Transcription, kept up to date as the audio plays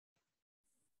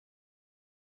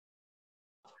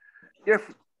if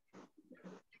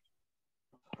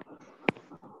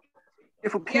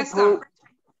people,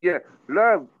 yes,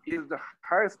 love is the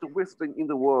highest wisdom in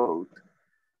the world.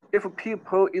 If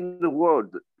people in the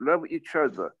world love each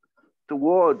other, the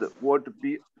world would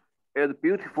be as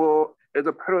beautiful as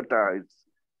a paradise.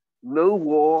 No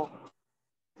war,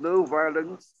 no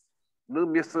violence, no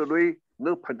misery,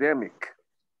 no pandemic.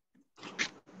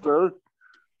 So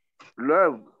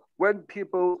love, when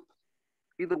people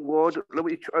in the world love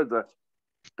each other,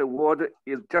 the world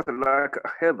is just like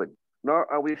heaven. Now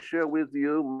I will share with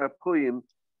you my poem,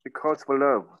 Because of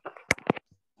Love.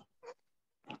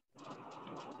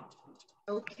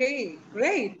 Okay,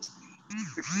 great.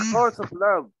 Because of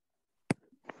Love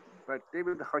by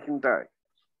David Hutchinson.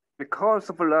 Because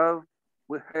of love,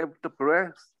 we have the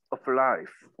breath of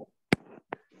life.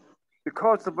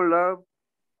 Because of love,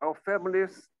 our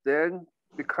families then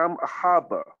become a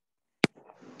harbor.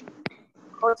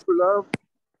 Because of love,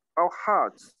 our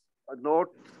hearts are not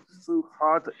so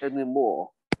hard anymore.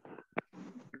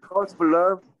 Because of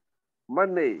love,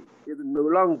 money is no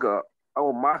longer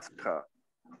our master.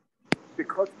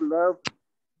 Because of love,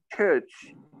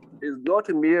 church is not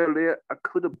merely a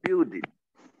cool building.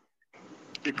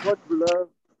 Because of love,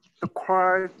 the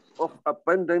cry of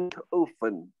abandoned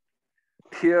orphan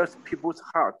tears people's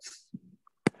hearts.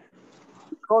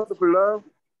 Because of love,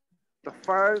 the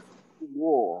fires of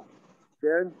war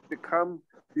then become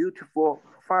beautiful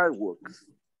fireworks.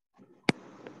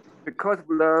 Because of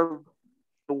love,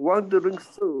 the wandering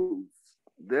souls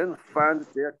then find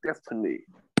their destiny.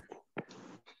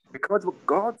 Because of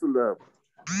God's love,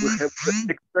 we have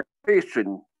the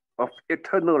expectation of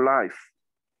eternal life.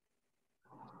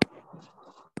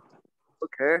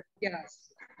 Okay? Yes,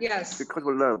 yes. Because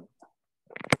of love.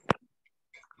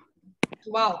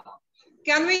 Wow.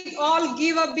 Can we all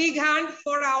give a big hand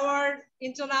for our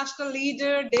international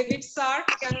leader, David Sir?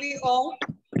 Can we all?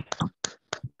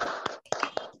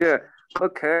 Yeah,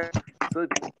 okay. So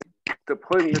the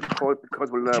poem is called Because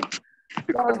of Love.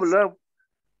 Because of love,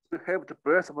 we have the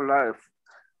breath of life.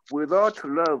 Without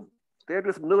love, there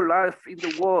is no life in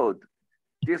the world.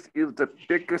 This is the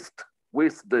biggest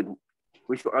wisdom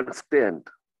we should understand.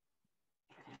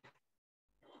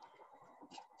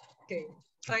 Okay,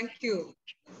 thank you.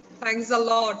 Thanks a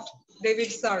lot,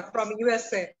 David Sir from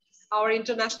USA, our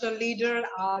international leader,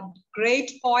 a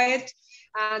great poet,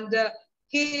 and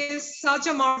he is such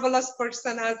a marvelous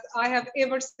person as I have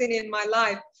ever seen in my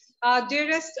life.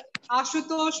 Dearest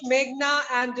Ashutosh, Meghna,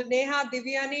 and Neha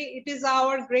Divyani, it is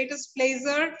our greatest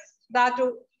pleasure that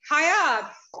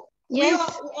Hayat,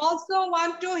 yes, we also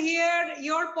want to hear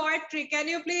your poetry. Can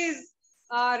you please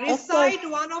recite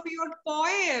one of your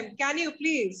poem? Can you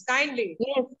please kindly?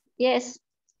 Yes, yes.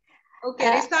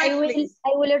 Okay, recite, please.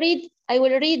 I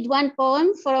will read one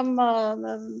poem from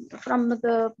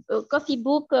the coffee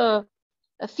book,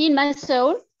 Feel My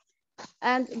Soul,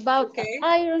 and about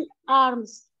iron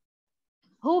arms.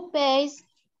 Who pays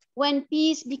when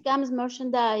peace becomes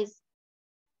merchandise?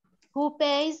 Who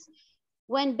pays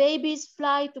when babies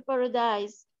fly to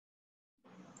paradise?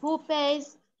 Who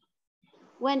pays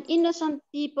when innocent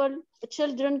people,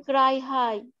 children cry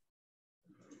high?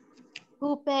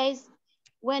 Who pays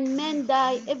when men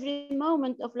die every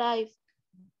moment of life?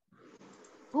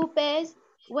 Who pays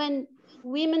when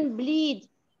women bleed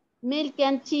milk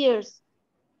and tears?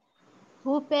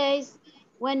 Who pays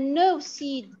when no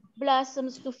seed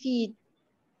blossoms to feed?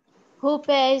 Who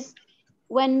pays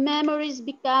when memories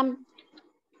become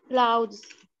clouds?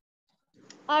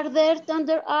 Are there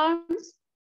tender arms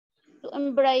to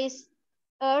embrace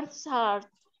Earth's heart,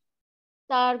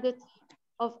 target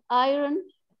of iron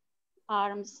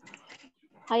arms?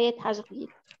 Hayat Hajaqi.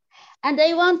 And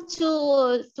I want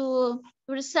to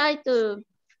recite a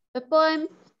poem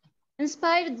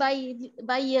inspired by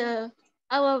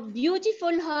our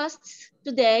beautiful hosts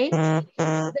today.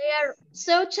 They are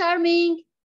so charming,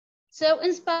 so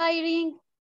inspiring.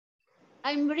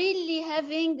 I'm really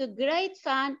having a great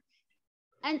fun,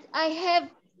 and I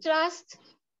have trust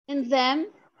in them,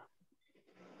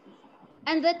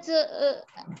 and that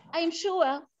I'm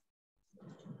sure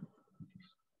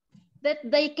that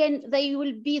they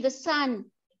will be the sun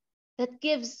that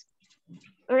gives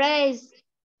rays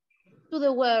to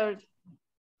the world.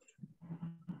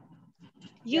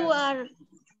 You are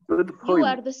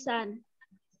the sun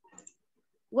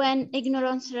when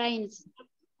ignorance reigns,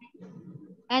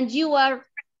 and you are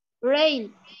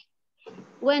rain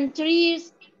when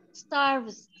trees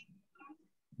starves.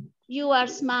 You are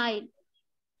smile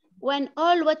when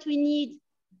all what we need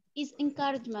is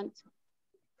encouragement.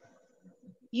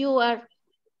 You are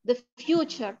the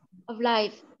future of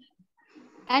life,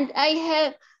 and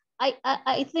I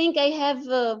think I have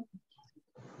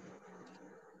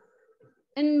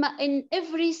in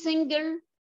every single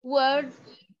word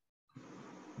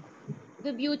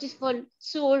the beautiful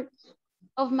soul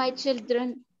of my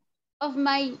children, of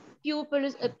my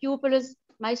pupils,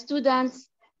 my students.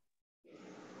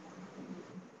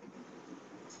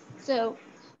 So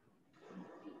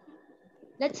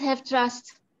let's have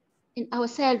trust in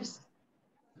ourselves.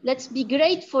 Let's be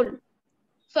grateful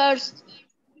first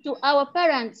to our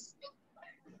parents.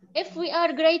 If we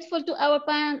are grateful to our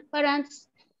parents,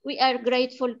 we are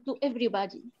grateful to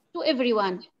everybody, to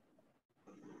everyone.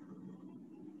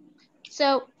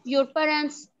 So your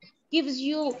parents gives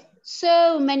you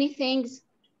so many things,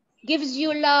 gives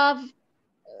you love,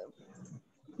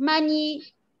 money,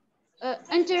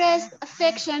 interest,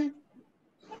 affection,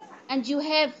 and you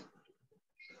have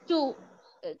to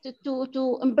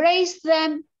embrace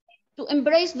them, to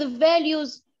embrace the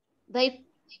values they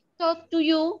taught to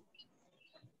you,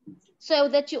 so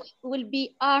that you will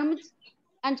be armed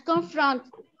and confront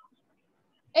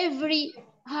every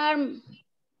harm,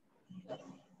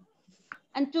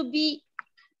 and to be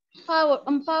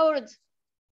empowered.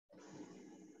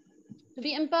 To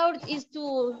be empowered is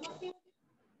to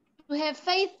have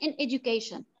faith in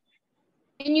education,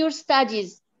 in your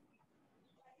studies.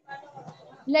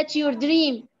 Let your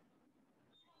dream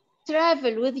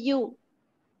travel with you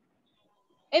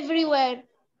everywhere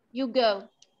you go.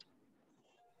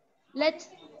 Let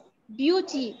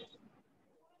beauty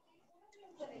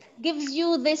gives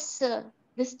you this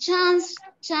chance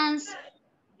to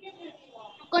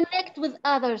connect with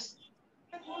others.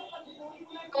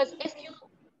 Because if you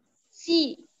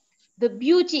see the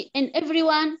beauty in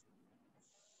everyone,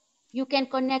 you can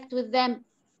connect with them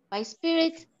by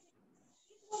spirit,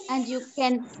 and you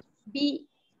can be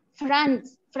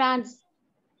friends.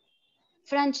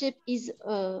 Friendship is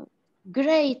a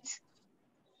great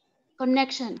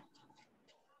connection.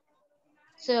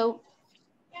 So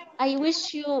I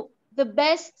wish you the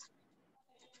best,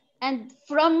 and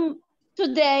from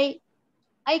today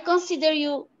I consider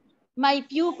you my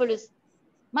pupils,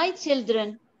 my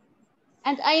children,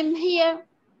 and I am here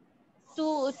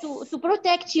to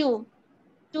protect you,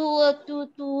 to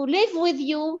live with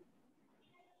you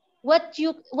what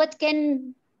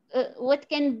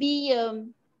can be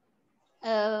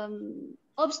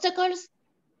obstacles,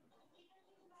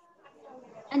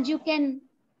 and you can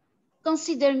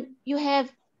consider you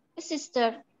have a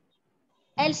sister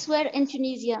elsewhere in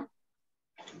Tunisia.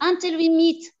 Until we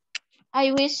meet,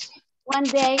 I wish one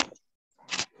day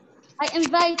I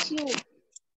invite you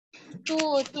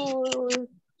to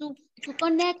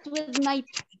connect with my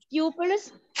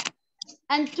pupils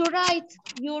and to write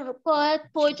your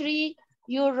poetry,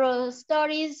 your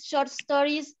stories, short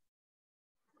stories.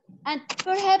 And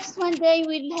perhaps one day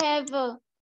we'll have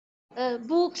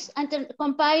books and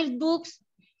compiled books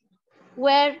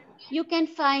where you can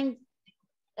find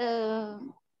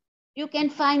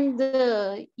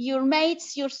your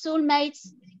mates, your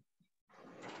soulmates,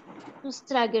 to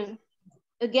struggle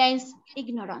against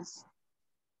ignorance,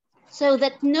 so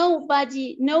that no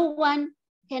one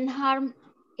can harm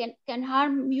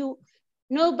you.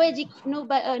 No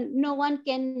one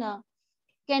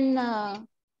can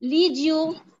lead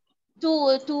you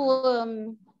to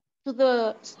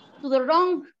the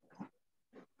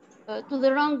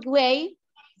wrong way.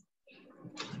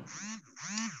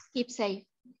 Keep safe.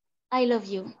 I love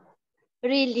you.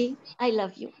 Really, I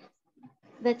love you.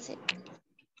 That's it.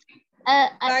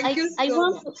 Thank you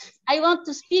so much. I want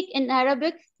to speak in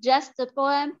Arabic, just a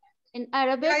poem in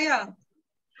Arabic.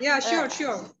 Yeah, sure.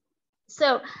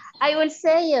 So I will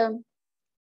say,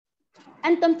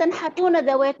 أنتم تنحتون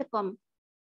ذواتكم،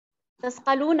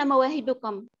 تسقلون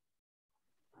مواهبكم،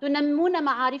 تنمون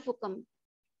معارفكم،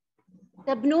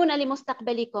 تبنون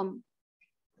لمستقبلكم.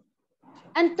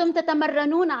 أنتم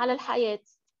تتمرنون على الحياة،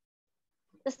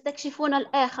 تستكشفون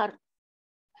الآخر،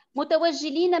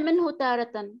 متوجلين منه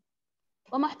تارة،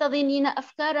 ومحتضنين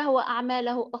أفكاره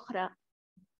وأعماله أخرى.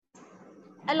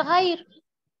 الغير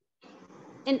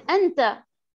إن أنت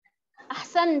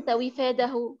أحسنت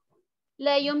وفاده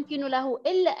لا يمكن له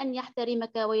إلا أن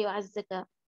يحترمك ويعزك،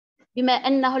 بما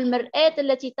أنه المرآة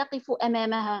التي تقف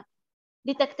أمامها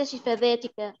لتكتشف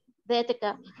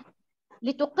ذاتك،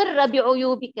 لتقر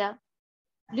بعيوبك،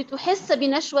 لتحس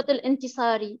بنشوة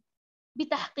الانتصار،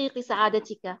 بتحقيق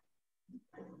سعادتك،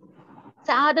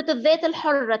 سعادة الذات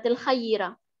الحرة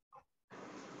الخيرة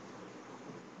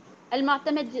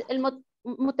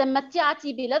المتمتعة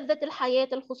بلذة الحياة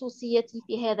الخصوصية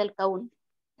في هذا الكون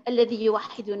الذي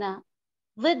يوحدنا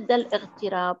ضد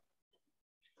الاغتراب.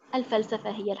 الفلسفة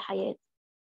هي الحياة،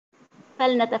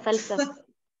 فلنتفلسف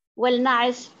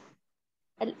ولنعش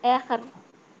الآخر،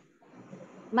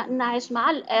 نعش مع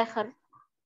الآخر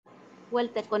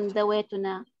ولتكن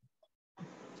ذواتنا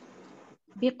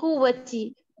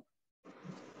بقوة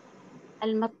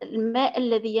الماء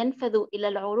الذي ينفذ إلى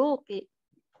العروق،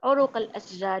 عروق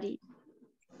الأشجار.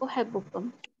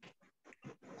 أحبكم.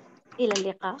 إلى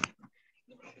اللقاء.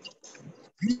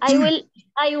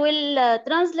 I will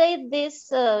translate this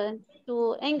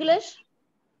to English,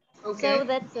 Okay. so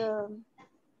that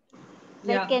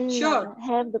they can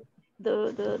have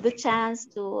the chance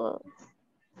to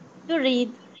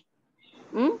read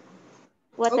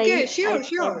what I said,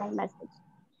 my message.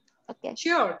 Okay.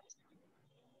 Sure.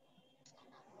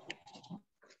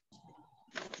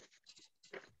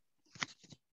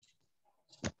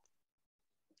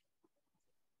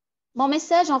 Mon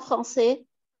message en français,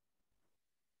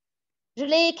 je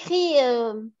l'ai écrit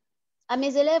à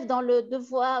mes élèves dans le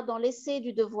devoir, dans l'essai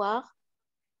du devoir.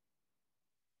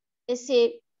 Et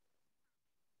c'est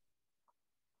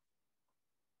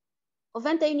au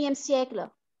XXIe siècle,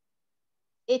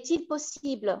 est-il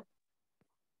possible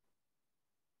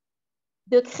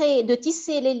de créer, de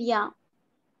tisser les liens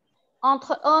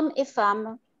entre hommes et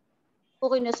femmes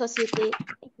pour une société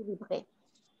équilibrée?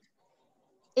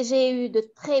 Et j'ai eu de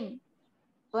très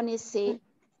bons essais,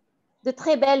 de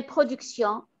très belles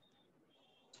productions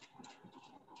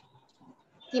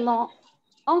qui m'ont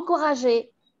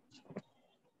encouragée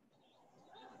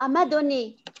à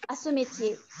m'adonner à ce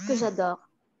métier que j'adore.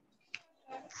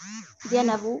 Bien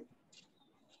à vous.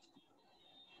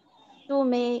 Tous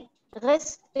mes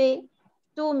respects,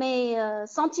 tous mes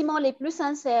sentiments les plus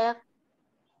sincères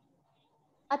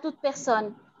à toute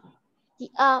personne qui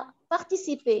a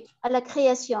participé à la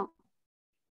création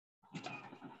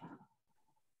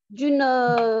d'une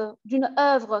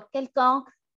œuvre quelconque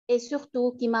et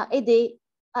surtout qui m'a aidé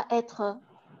à être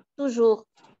toujours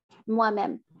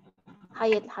moi-même.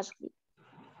 Hayat Hajri.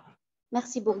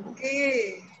 Merci beaucoup.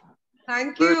 Okay.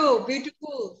 Thank you.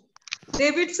 Beautiful.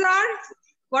 David sir,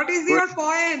 what is your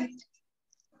point?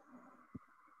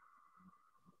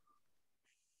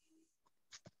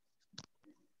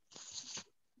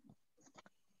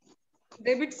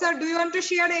 David sir, do you want to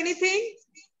share anything?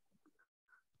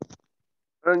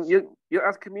 You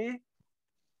asking me?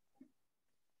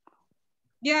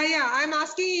 Yeah, I'm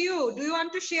asking you. Do you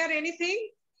want to share anything?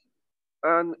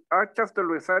 And I just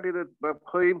recited the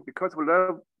poem because of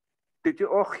love. Did you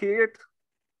all hear it?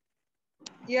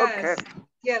 Yes. Okay.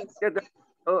 Yes. Yeah,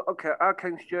 okay, I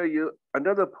can show you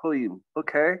another poem,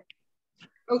 okay?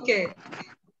 Okay.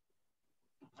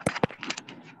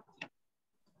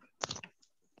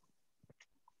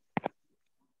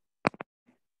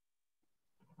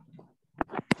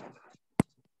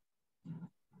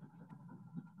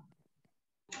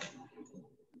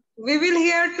 We will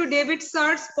hear to David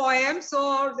sir's poem.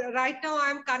 So right now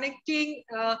I'm connecting,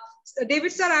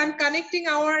 David sir, I'm connecting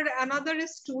our another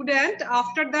student.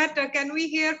 After that, can we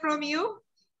hear from you?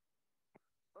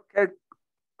 Okay,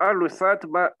 I'll recite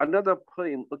another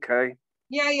poem, okay?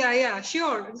 Yeah,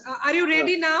 sure. Are you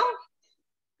ready now?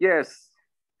 Yes.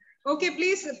 Okay,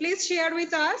 please share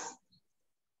with us.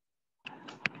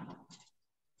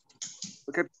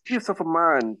 Okay, peace of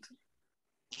mind.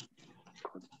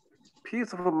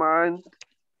 Peace of mind,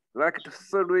 like the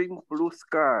serene blue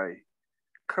sky,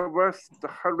 covers the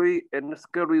hurry and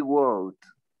scary world.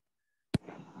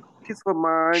 Peace of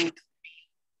mind,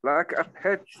 like a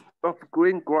patch of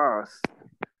green grass,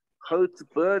 holds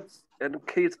birds and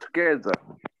kids together.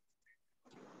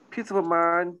 Peace of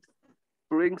mind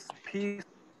brings peace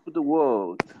to the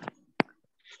world.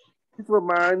 Peace of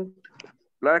mind,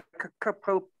 like a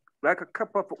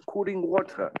cup of cooling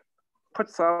water,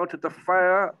 puts out the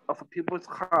fire of people's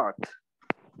heart.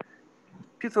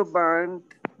 Peace of mind,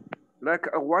 like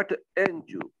a white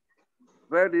angel,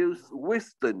 values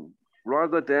wisdom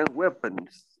rather than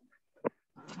weapons.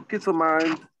 Peace of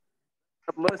mind,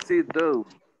 a mercy though,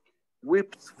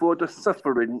 weeps for the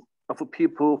suffering of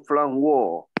people from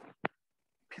war.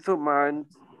 Peace of mind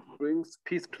brings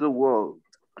peace to the world.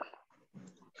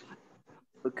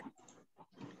 Okay.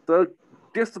 So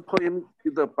this poem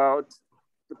is about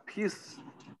the peace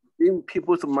in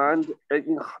people's mind and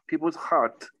in people's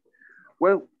heart.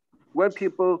 When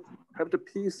people have the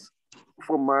peace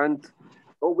for mind,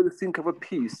 always think of a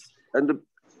peace and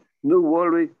no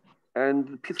worry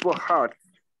and peaceful heart,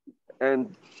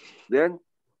 and then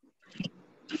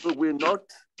people will not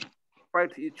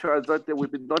fight each other. There will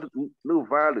be no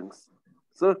violence.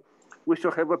 So we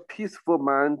should have a peaceful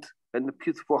mind and a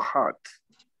peaceful heart.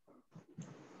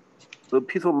 The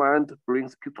peaceful mind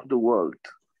brings peace to the world.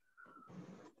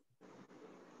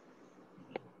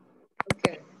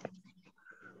 Okay.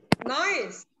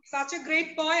 Nice. Such a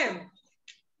great poem.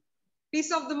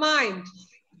 Peace of the mind.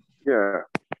 Yeah.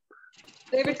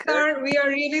 David sir, we are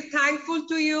really thankful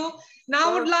to you.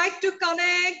 Now would like to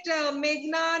connect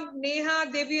Meghna,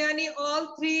 Neha, Devyani,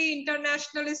 all three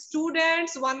international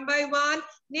students one by one.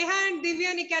 Neha and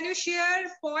Devyani, can you share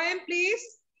poem,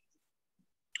 please?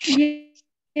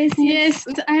 Yes.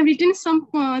 I have written some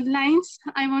lines.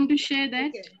 I want to share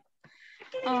that.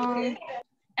 Okay.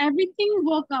 Everything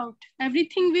work out.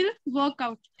 Everything will work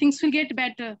out. Things will get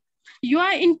better. You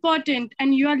are important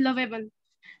and you are lovable.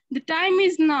 The time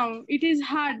is now. It is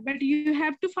hard, but you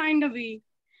have to find a way.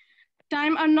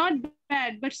 Time are not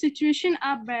bad, but situation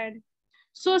are bad.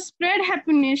 So spread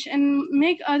happiness and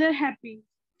make other happy.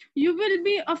 You will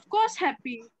be, of course,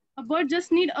 happy. A bird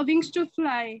just need a wings to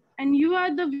fly, and you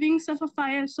are the wings of a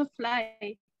fire, so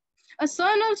fly. A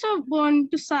sun also born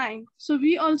to shine, so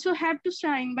we also have to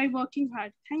shine by working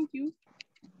hard. Thank you.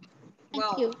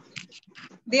 Thank you.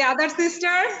 The other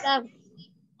sisters?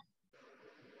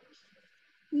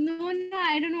 No,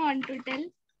 I don't want to tell.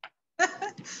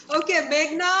 Okay,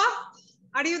 Meghna,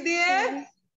 are you there?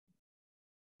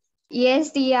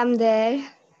 Yes, Dee, I'm there.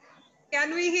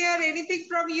 Can we hear anything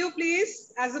from you,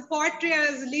 please? As a poetry,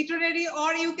 as literary,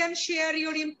 or you can share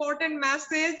your important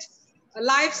message,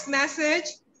 life's message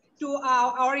to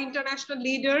our international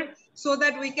leader so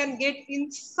that we can get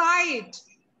insight.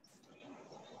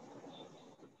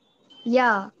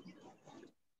 Yeah.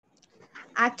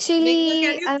 Actually,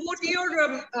 Meghna, can you put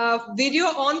your video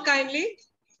on kindly?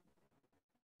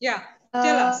 Yeah,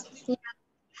 tell us. Yeah.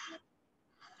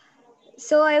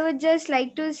 So I would just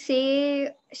like to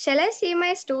say, shall I say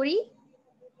my story?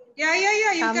 Yeah,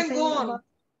 you can go on.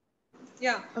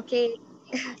 Yeah. Okay.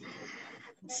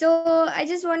 So I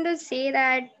just want to say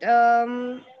that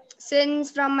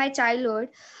since from my childhood,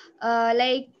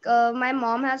 my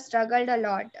mom has struggled a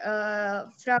lot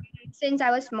from since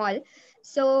I was small.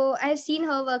 So I've seen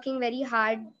her working very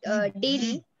hard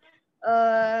daily.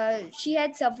 She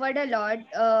had suffered a lot.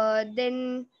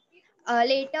 Then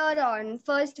later on,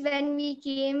 first when we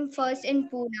came first in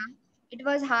Pune, it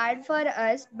was hard for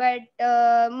us, but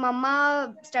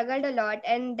Mama struggled a lot,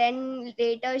 and then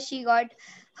later she got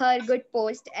her good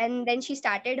post, and then she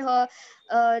started her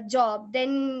job.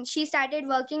 Then she started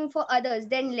working for others.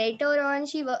 Then later on,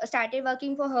 she started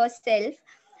working for herself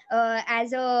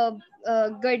as a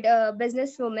good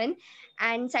businesswoman,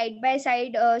 and side by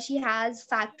side she has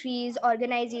factories,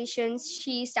 organizations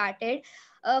she started.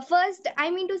 First, I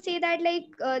mean to say that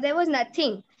there was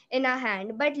nothing in our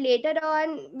hand, but later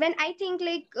on, when I think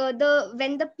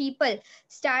when the people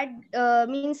start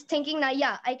means thinking, now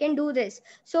yeah, I can do this,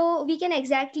 so we can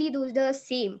exactly do the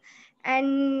same.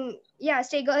 And yeah,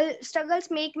 struggles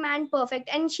make man perfect,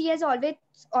 and she has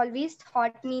always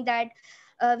taught me that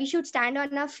we should stand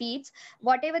on our feet.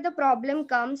 Whatever the problem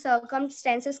comes,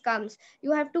 circumstances comes,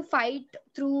 you have to fight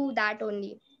through that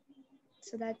only.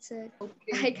 So that's it.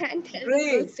 Okay. I can't tell.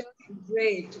 Great.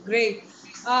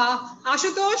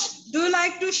 Ashutosh, do you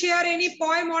like to share any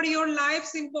poem or your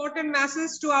life's important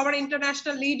message to our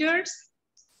international leaders?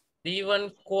 The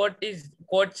one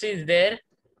quotes is there.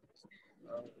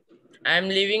 I'm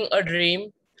living a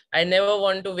dream I never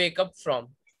want to wake up from.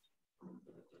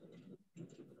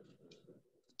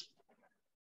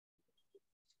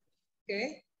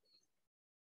 Okay.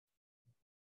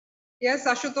 Yes,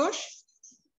 Ashutosh.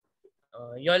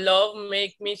 Your love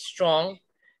makes me strong.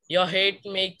 Your hate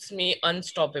makes me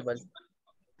unstoppable.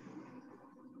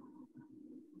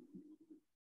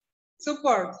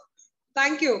 Super.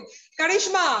 Thank you.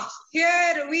 Karishma,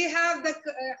 here we have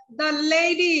the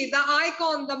lady, the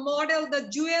icon, the model, the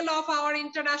jewel of our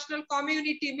international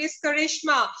community, Miss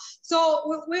Karishma.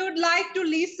 So we would like to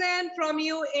listen from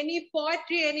you any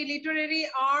poetry, any literary,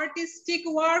 artistic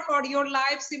work, or your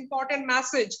life's important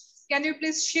message. Can you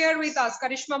please share with us,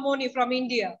 Karishma Moni from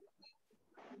India?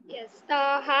 Yes.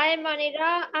 Hi,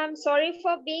 Manira. I'm sorry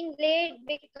for being late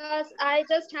because I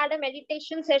just had a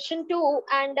meditation session too,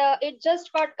 and it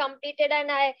just got completed,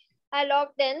 and I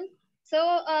logged in. So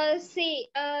I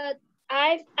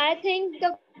think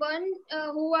the one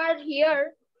who are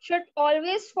here should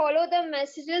always follow the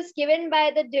messages given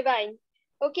by the divine.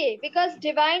 Okay, because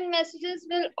divine messages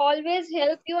will always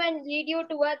help you and lead you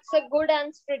towards a good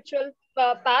and spiritual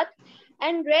path.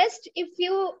 And rest, if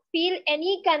you feel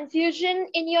any confusion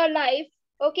in your life,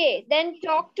 okay, then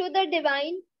talk to the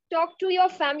divine, talk to your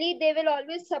family. They will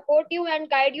always support you and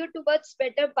guide you towards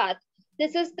better path.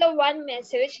 This is the one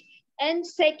message. And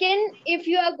second, if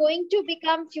you are going to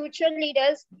become future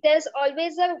leaders, there's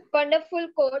always a wonderful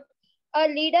quote. A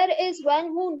leader is one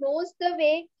who knows the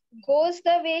way, goes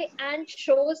the way, and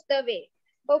shows the way.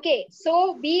 Okay,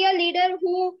 so be a leader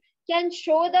who can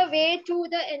show the way to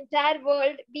the entire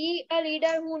world. Be a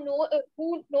leader who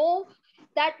know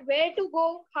that where to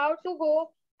go, how to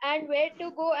go, and where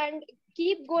to go, and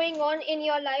keep going on in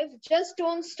your life. Just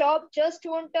don't stop. Just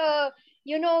don't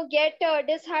get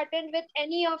disheartened with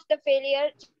any of the failure.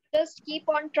 Just keep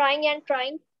on trying and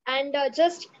trying, and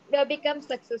just become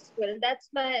successful. That's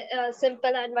my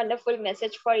simple and wonderful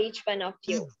message for each one of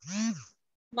you.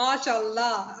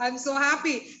 MashaAllah, I'm so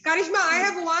happy. Karishma, I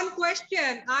have one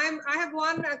question. I have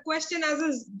one question as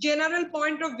a general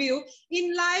point of view.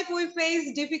 In life, we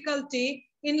face difficulty.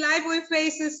 In life, we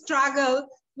face a struggle.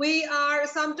 We are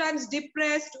sometimes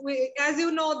depressed. As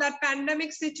you know, that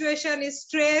pandemic situation is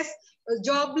stress,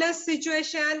 jobless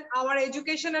situation. Our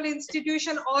educational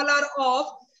institution all are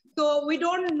off. So we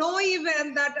don't know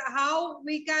even that how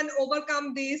we can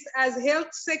overcome this, as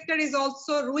health sector is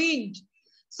also ruined.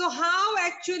 So how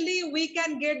actually we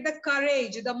can get the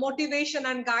courage, the motivation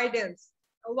and guidance?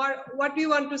 What do you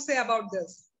want to say about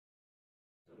this?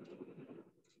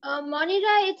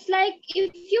 Monira, it's like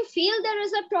if you feel there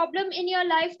is a problem in your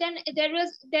life, then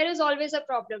there is always a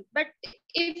problem. But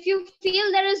if you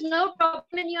feel there is no problem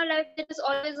in your life, there is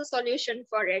always a solution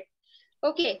for it.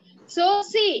 Okay, so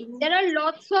see, there are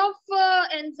lots of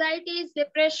anxieties,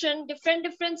 depression,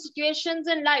 different situations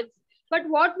in life. But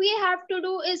what we have to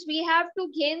do is we have to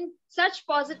gain such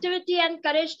positivity and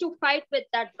courage to fight with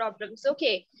that problems.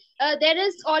 Okay, there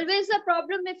is always a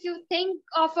problem if you think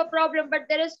of a problem, but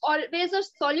there is always a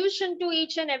solution to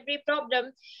each and every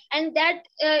problem. And that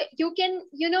you can,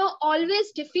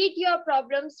 always defeat your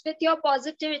problems with your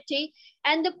positivity,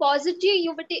 and the positivity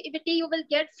you will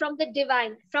get from the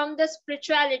divine, from the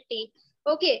spirituality.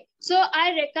 Okay, so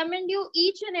I recommend you,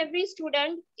 each and every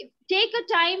student, take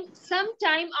some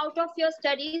time out of your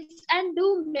studies and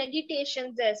do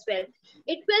meditations as well.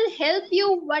 It will help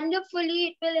you wonderfully.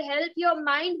 It will help your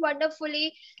mind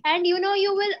wonderfully, and you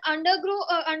will undergo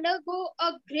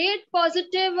a great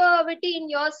positivity in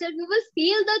yourself. You will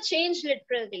feel the change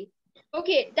literally.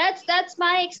 Okay, that's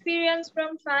my experience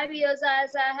from 5 years,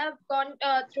 as I have gone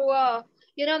through a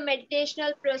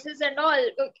meditational process and all.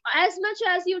 As much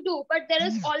as you do, but there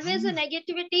is always a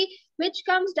negativity which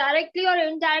comes directly or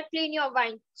indirectly in your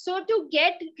mind. So to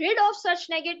get rid of such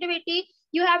negativity,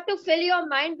 you have to fill your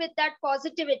mind with that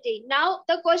positivity. Now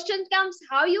the question comes,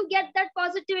 how you get that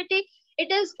positivity?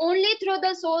 It is only through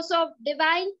the source of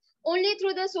divine, only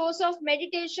through the source of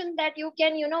meditation, that you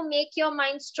can make your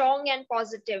mind strong and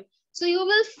positive. So you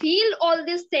will feel all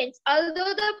these things,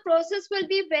 although the process will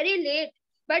be very late.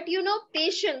 But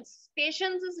patience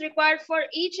is required for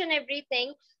each and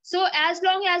everything. So as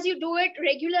long as you do it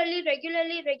regularly,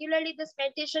 this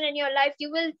meditation in your life,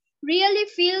 you will really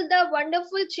feel the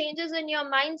wonderful changes in your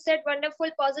mindset, wonderful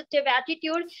positive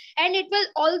attitude. And it will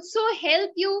also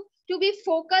help you to be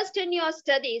focused in your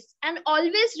studies. And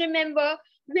always remember,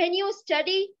 when you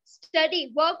study,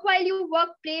 work while you work,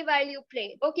 play while you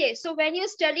play. Okay, so when you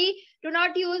study, do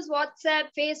not use WhatsApp,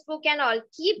 Facebook and all.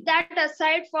 Keep that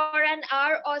aside for an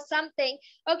hour or something.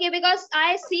 Okay, because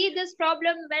I see this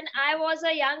problem when I was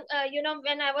a young,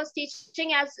 when I was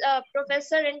teaching as a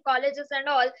professor in colleges and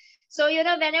all. So,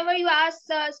 whenever you ask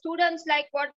students like,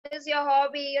 what is your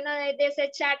hobby? They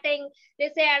say chatting,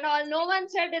 they say and all. No one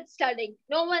said it's studying.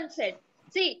 No one said.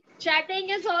 See, chatting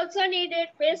is also needed.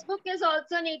 Facebook is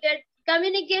also needed.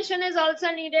 Communication is also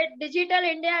needed. Digital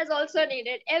India is also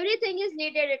needed. Everything is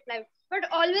needed in life. But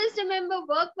always remember,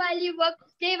 work while you work,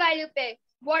 play while you play.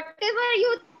 Whatever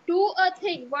you do a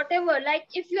thing, whatever, like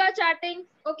if you are chatting,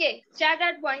 okay, chat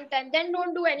at one time, then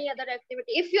don't do any other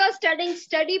activity. If you are studying,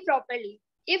 study properly.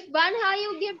 If 1 hour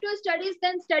you give to studies,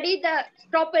 then study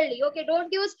properly. Okay,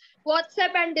 don't use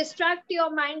WhatsApp and distract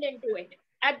your mind into it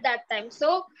at that time.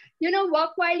 So,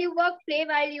 work while you work, play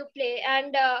while you play.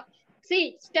 And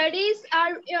see, studies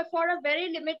are for a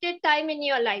very limited time in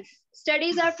your life.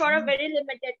 Studies are for a very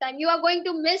limited time. You are going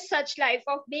to miss such life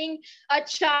of being a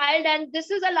child. And this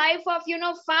is a life of,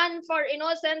 fun, for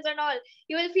innocence and all.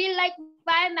 You will feel like,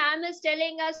 why ma'am is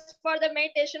telling us for the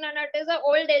meditation and it is an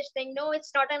old age thing. No,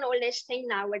 it's not an old age thing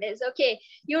nowadays. Okay,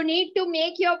 you need to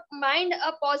make your mind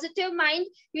a positive mind.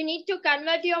 You need to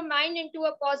convert your mind into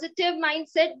a positive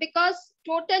mindset, because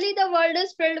totally the world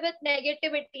is filled with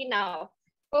negativity now.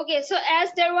 Okay, so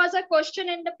as there was a question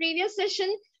in the previous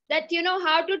session that,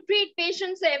 how to treat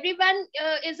patients. Everyone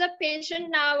is a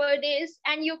patient nowadays,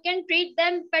 and you can treat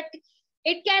them, but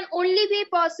it can only be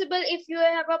possible if you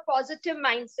have a positive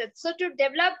mindset. So to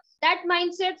develop that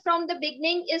mindset from the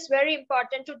beginning is very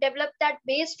important. To develop that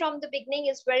base from the beginning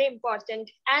is very important.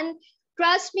 And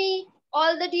trust me,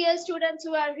 all the dear students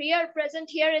who are here present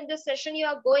here in this session, you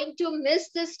are going to miss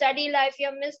the study life. You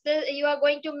are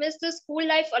going to miss the school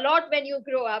life a lot when you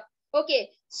grow up. Okay,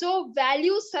 so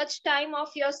value such time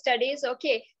of your studies.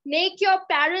 Okay, make your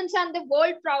parents and the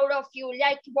world proud of you.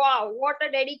 Like, wow, what a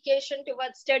dedication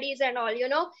towards studies and all. You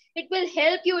know, it will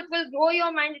help you. It will grow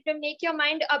your mind. It will make your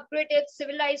mind upgraded,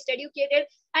 civilized, educated,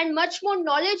 and much more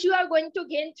knowledge you are going to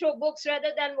gain through books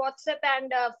rather than WhatsApp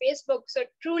and Facebook. So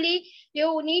truly,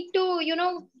 you need to, you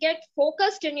know, get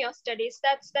focused in your studies.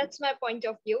 That's my point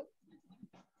of view.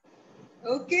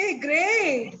 Okay,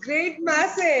 great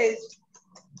message.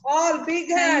 All big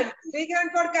hand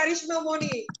for Karishma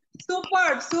Moni.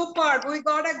 Superb. We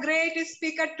got a great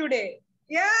speaker today.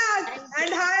 Yes,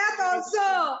 and Hayat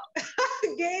also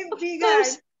gave big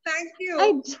hand. Thank you.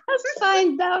 I just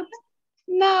find out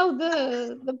now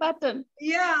the button.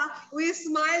 Yeah, we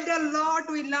smiled a lot.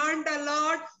 We learned a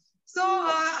lot. So,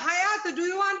 Hayat, do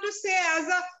you want to say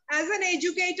as an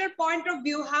educator point of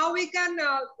view, how we can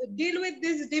deal with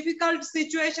this difficult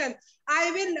situation? I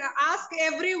will ask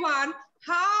everyone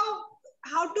how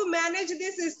to manage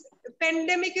this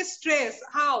pandemic stress.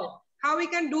 How we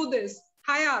can do this,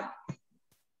 Hayat?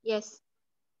 Yes.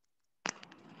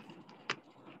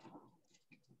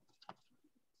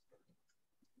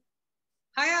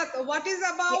 Hayat, what is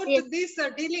about this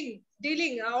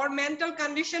dealing our mental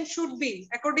condition should be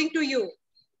according to you?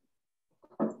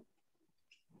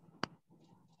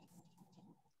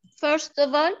 First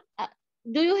of all,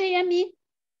 do you hear me?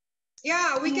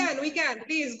 Yeah, we can.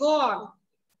 Please go on.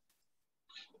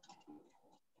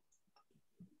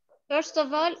 First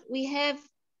of all, we have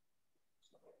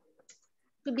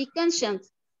to be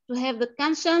conscious, to have the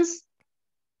conscience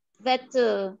that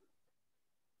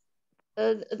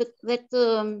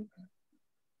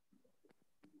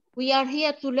we are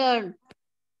here to learn.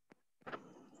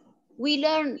 We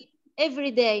learn every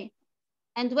day,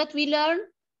 and what we learn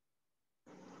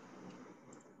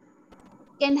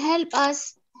can help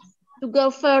us to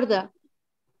go further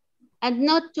and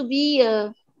not to be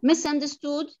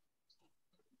misunderstood,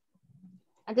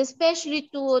 and especially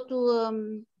to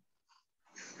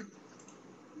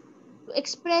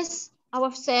express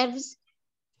ourselves.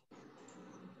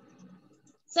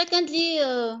 Secondly,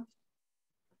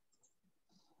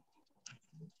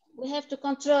 we have to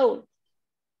control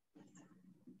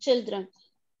children.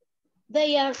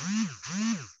 They are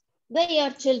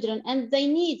children and they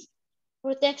need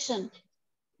protection.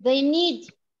 They need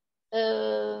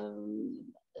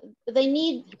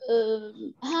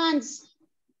hands.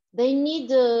 They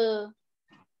need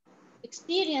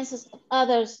experiences of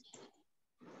others,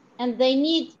 and they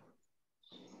need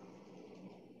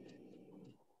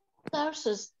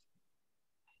resources.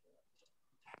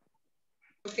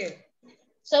 Okay.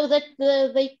 So that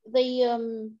they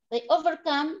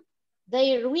overcome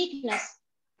their weakness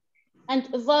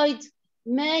and avoid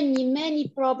many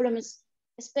problems,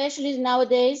 especially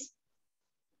nowadays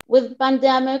with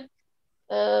pandemic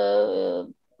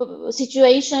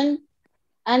situation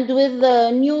and with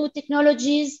new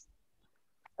technologies.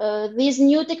 These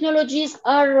new technologies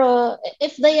are,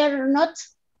 if they are not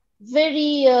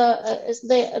very,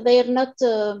 they are not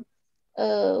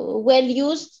well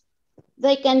used,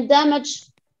 they can damage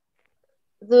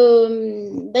the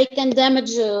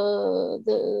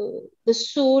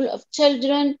soul of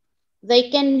children. They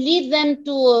can lead them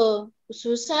to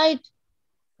suicide.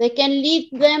 They can lead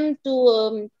them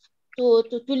to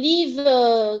leave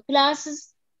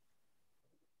classes.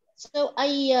 So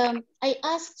I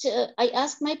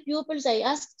asked my pupils, I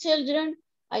asked children,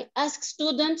 I asked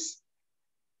students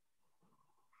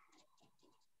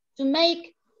to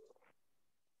make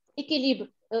equilibre,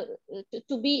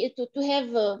 to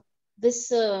have this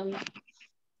to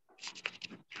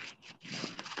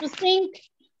think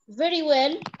very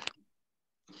well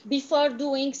before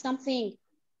doing something,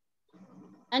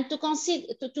 and to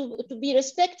consider to be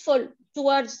respectful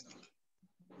towards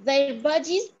their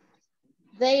bodies,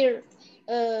 their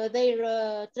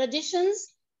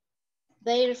traditions,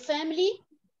 their family,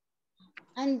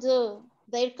 and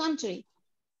their country.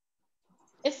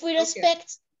 If we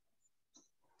respect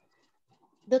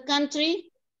the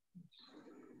country,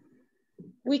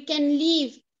 we can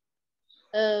live.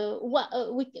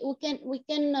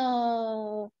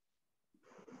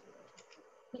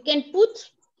 We can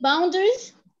put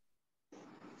boundaries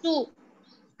to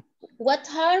what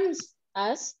harms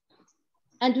us,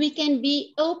 and we can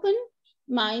be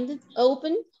open-minded,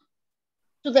 open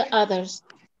to the others.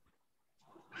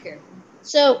 Okay.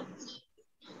 So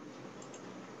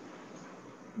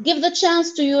give the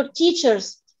chance to your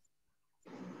teachers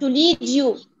to lead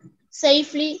you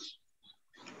safely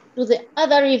to the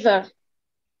other river,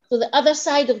 to the other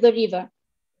side of the river.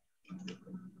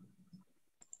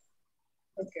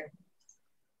 Okay.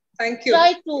 Thank you.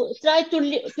 Try to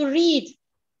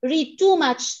read too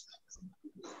much.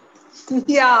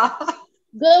 Yeah.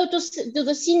 Go to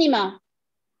the cinema.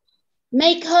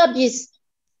 Make hobbies.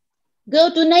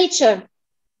 Go to nature.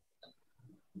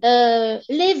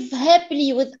 Live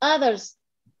happily with others.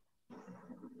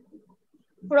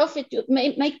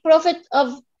 Make profit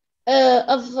of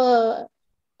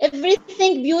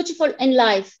everything beautiful in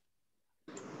life.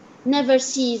 Never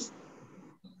cease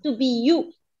to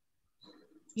be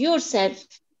yourself,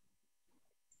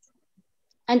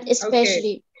 and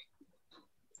especially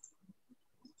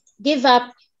give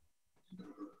up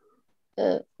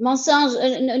mensonge.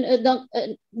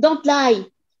 Don't lie.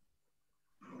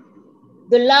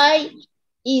 The lie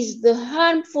is very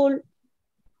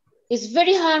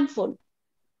harmful.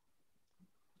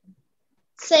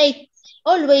 Say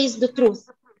always the truth.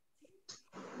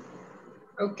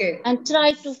 Okay. And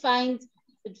try to find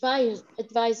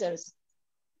advisors.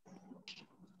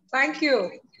 Thank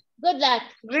you. Good luck.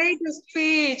 Great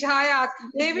speech, Hayat.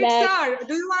 David sir,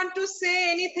 do you want to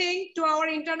say anything to our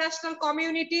international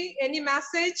community? Any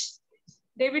message?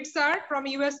 David sir from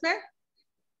USA.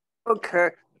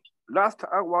 Okay. Last,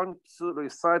 I want to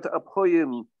recite a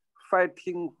poem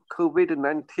fighting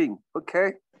COVID-19.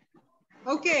 Okay?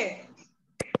 Okay.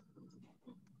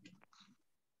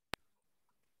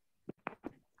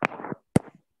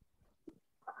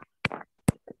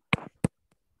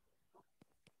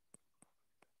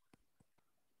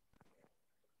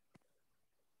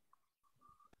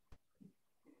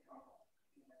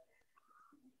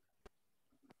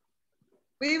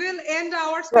 We will end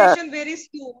our session very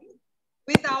soon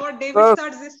with our David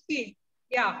sir's speech.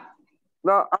 Yeah.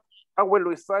 Now I will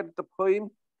recite the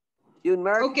poem.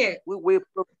 United,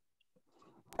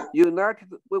 United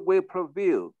we will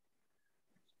prevail.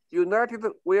 United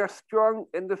we are strong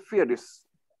and fearless.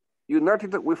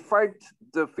 United we fight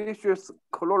the vicious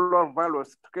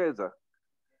coronavirus together.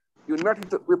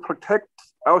 United we protect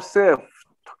ourselves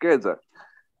together.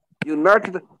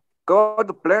 United,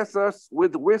 God bless us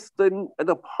with wisdom and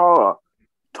power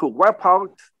to wipe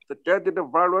out the deadly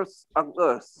virus on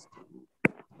us.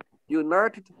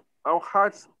 United, our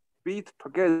hearts beat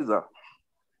together.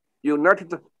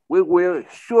 United, we will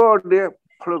surely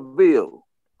prevail.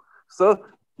 So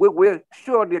we will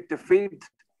surely defeat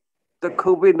the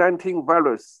COVID-19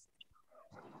 virus.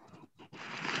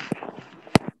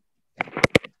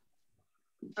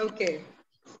 Okay.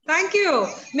 Thank you.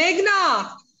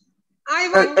 Meghna, I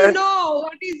want to know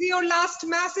what is your last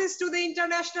message to the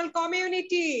international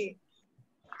community?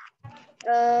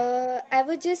 I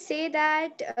would just say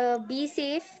that be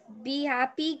safe, be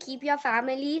happy, keep your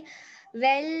family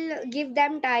well, give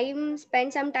them time,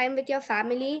 spend some time with your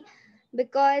family,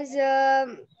 because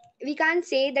we can't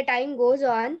say the time goes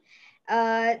on.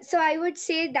 So I would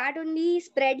say that only,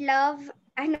 spread love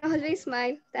and always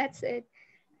smile. That's it.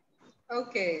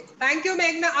 Okay. Thank you,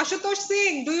 Meghna. Ashutosh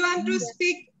Singh, do you want to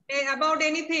speak about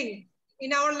anything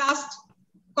in our last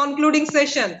concluding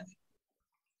session?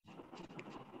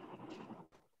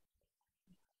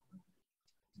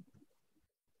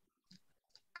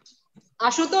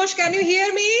 Ashutosh, can you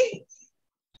hear me?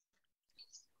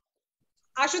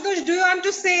 Ashutosh, do you want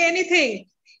to say anything?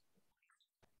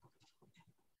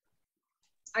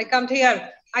 I can't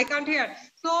hear. I can't hear.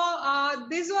 So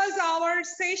this was our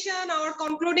session, our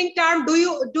concluding term. Do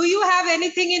you have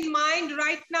anything in mind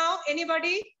right now?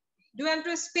 Anybody? Do you want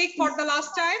to speak for the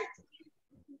last time?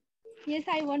 Yes,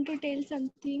 I want to tell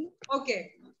something.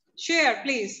 Okay. Share,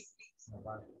 please.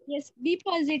 Yes, be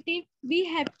positive, be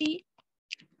happy.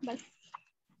 But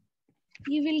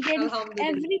you will get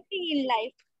everything in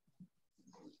life.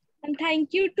 And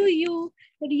thank you to you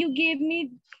that you gave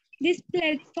me this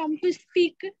platform to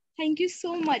speak. Thank you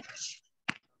so much.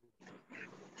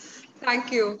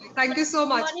 Thank you. Thank you so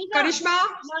much. Karishma?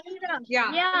 Yeah,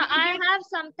 I have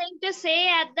something to say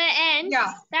at the end.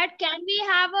 Yeah. That can we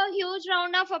have a huge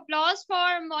round of applause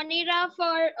for Monira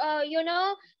for,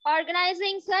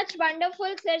 organizing such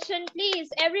wonderful session,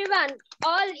 please, everyone,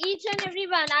 each and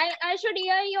everyone. I should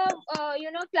hear your,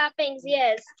 clappings,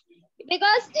 yes.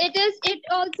 Because it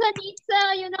also needs,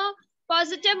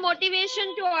 positive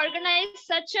motivation to organize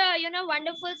such a,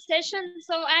 wonderful session.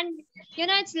 So, and,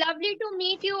 it's lovely to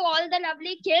meet you, all the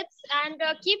lovely kids, and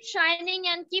keep shining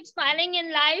and keep smiling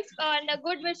in life, and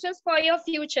good wishes for your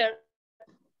future.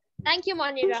 Thank you,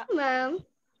 Monira. Ma'am.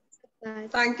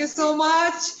 Thank you so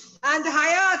much. And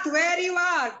Hayat, where you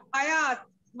are? Hayat,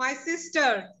 my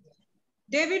sister.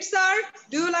 David sir,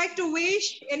 do you like to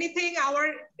wish anything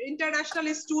our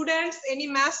international students, any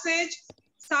message?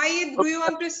 Saeed, do you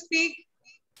want to speak?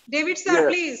 David sir,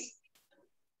 please.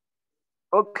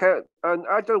 Okay, and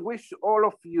I just wish all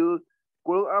of you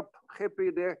grow up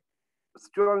happily,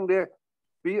 strongly,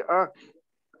 be a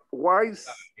wise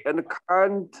and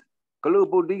kind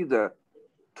global leader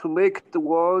to make the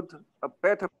world a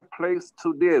better place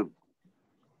to live.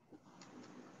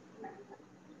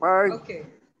 Bye. Okay.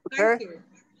 Thank you.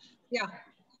 Yeah.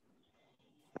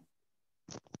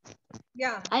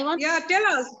 Yeah. Tell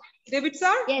us, David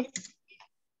sir. Yes.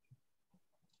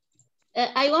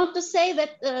 I want to say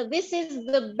that this is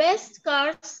the best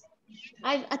course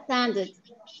I've attended.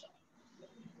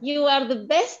 You are the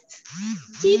best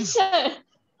teacher,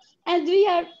 and we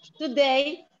are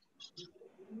today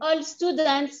all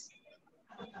students.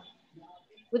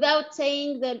 Without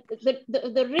saying that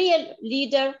the real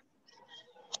leader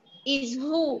is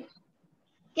who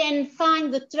can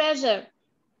find the treasure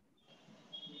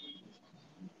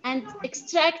and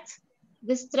extract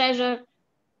this treasure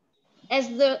as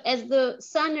the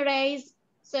sun rays,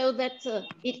 so that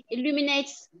it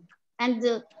illuminates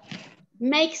and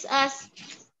makes us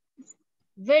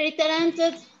very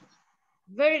talented,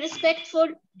 very respectful,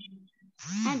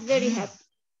 and very happy.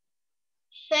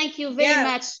 Thank you very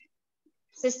much,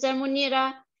 Sister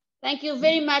Munira. Thank you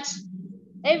very much,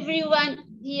 everyone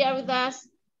here with us.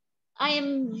 I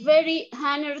am very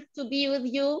honored to be with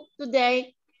you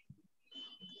today.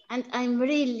 And I'm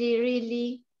really,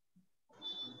 really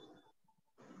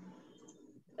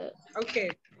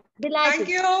delighted. Thank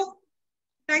you.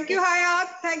 Thank you, Hayat.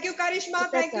 Thank you, Karishma.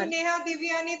 Thank you, Neha,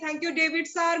 Divyani. Thank you, David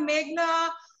sir,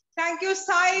 Meghna. Thank you,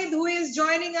 Said, who is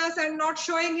joining us and not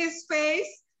showing his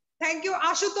face. Thank you,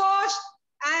 Ashutosh.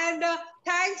 And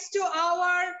thanks to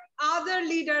our other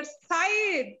leaders.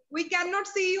 Said, we cannot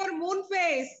see your moon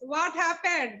face. What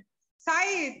happened?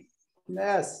 Said.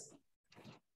 Yes.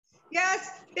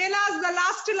 Yes, tell us the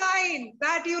last line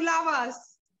that you love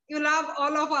us. You love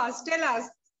all of us. Tell us.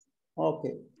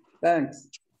 Okay, thanks.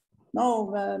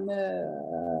 No,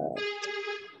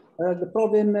 the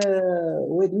problem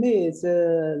with me is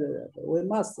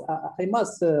I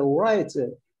must write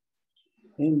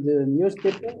in the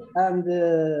newspaper and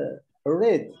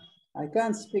read. I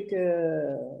can't speak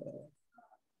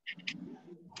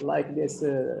like this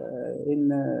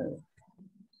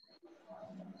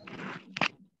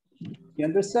you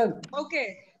understand?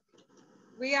 Okay,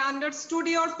 we understood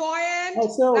your point.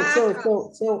 So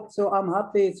I'm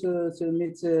happy to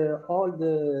meet all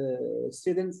the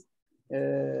students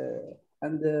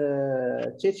and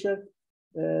the teacher.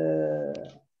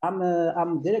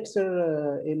 I'm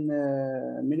director in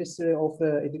Ministry of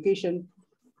Education.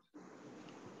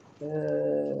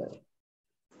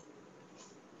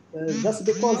 Just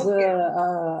because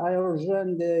I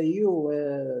joined you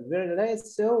very late,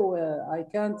 so I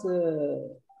can't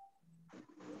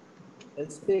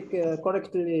speak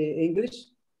correctly English.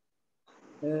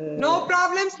 No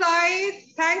problem, Said.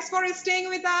 Thanks for staying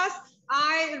with us.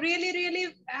 I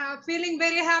really feeling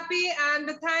very happy, and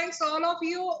thanks all of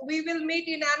you. We will meet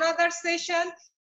in another session.